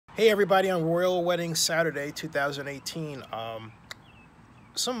Hey everybody, on Royal Wedding Saturday 2018.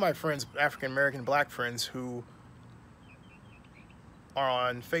 Some of my friends, African American black friends who are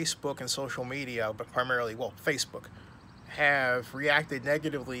on Facebook and social media, but primarily, well, Facebook, have reacted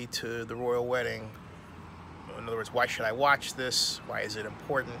negatively to the royal wedding. In other words, why should I watch this? Why is it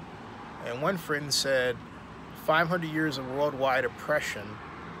important? And one friend said 500 years of worldwide oppression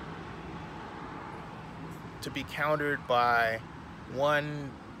to be countered by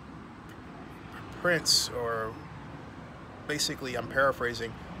one prince, or basically, I'm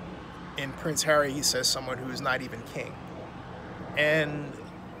paraphrasing, in Prince Harry he says someone who is not even king. And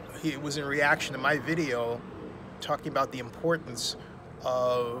it was in reaction to my video talking about the importance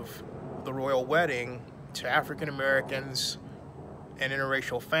of the royal wedding to African Americans and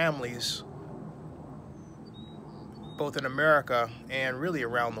interracial families, both in America and really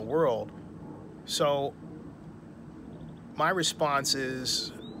around the world. So my response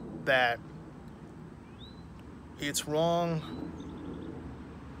is that it's wrong,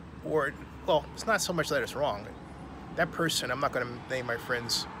 or, well, it's not so much that it's wrong. That person, I'm not going to name my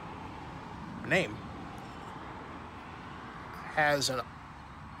friend's name, has a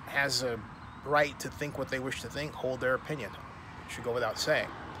right to think what they wish to think, hold their opinion. It should go without saying.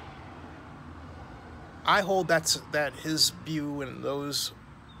 I hold that his view and those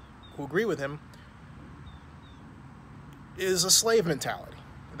who agree with him is a slave mentality.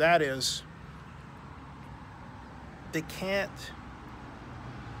 That is, they can't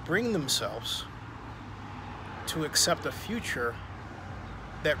bring themselves to accept a future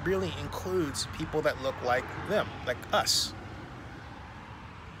that really includes people that look like them, like us.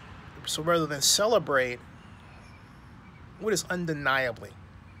 So rather than celebrate what is undeniably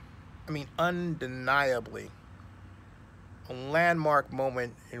a landmark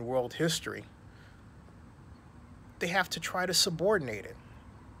moment in world history, they have to try to subordinate it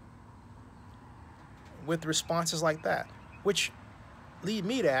with responses like that, which lead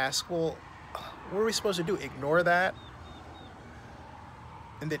me to ask, well, what are we supposed to do? Ignore that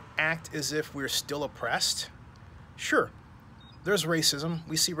and then act as if we're still oppressed? Sure, there's racism.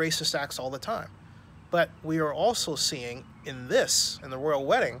 We see racist acts all the time. But we are also seeing in the royal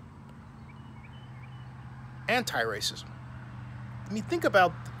wedding, anti-racism. I mean, think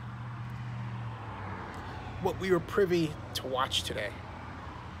about what we were privy to watch today.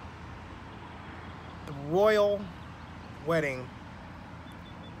 The royal wedding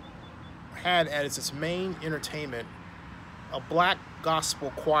had as its main entertainment a black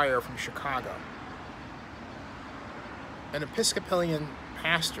gospel choir from Chicago, an Episcopalian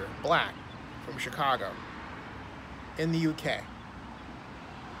pastor, black, from Chicago, in the UK.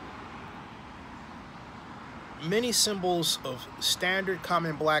 Many symbols of standard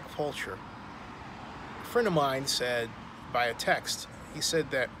common black culture. A friend of mine said by a text, he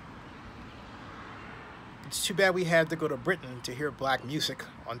said that it's too bad we had to go to Britain to hear black music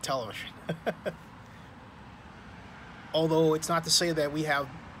on television. Although it's not to say that we have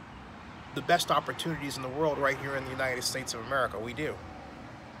the best opportunities in the world right here in the United States of America. We do.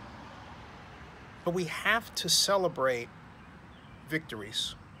 But we have to celebrate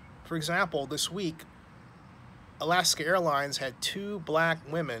victories. For example, this week, Alaska Airlines had 2 black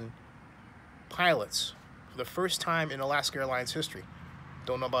women pilots for the first time in Alaska Airlines history.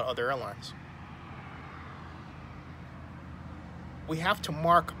 Don't know about other airlines. We have to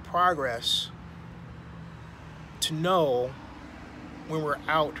mark progress to know when we're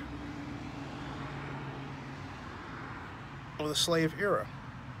out of the slave era.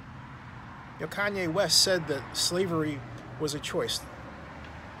 You know, Kanye West said that slavery was a choice.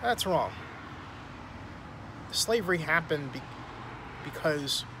 That's wrong. Slavery happened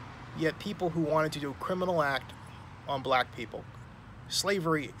because you had people who wanted to do a criminal act on black people.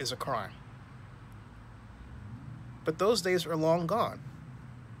 Slavery is a crime. But those days are long gone.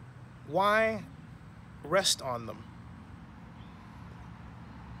 Why rest on them?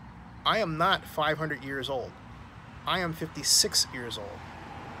 I am not 500 years old. I am 56 years old.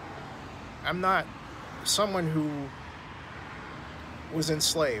 I'm not someone who was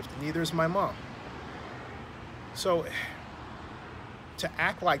enslaved. Neither is my mom. So to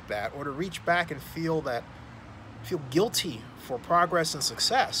act like that, or to reach back and feel guilty for progress and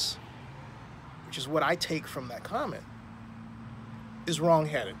success, which is what I take from that comment, is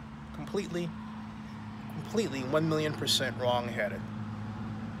wrong-headed. Completely, 1,000,000% wrong-headed.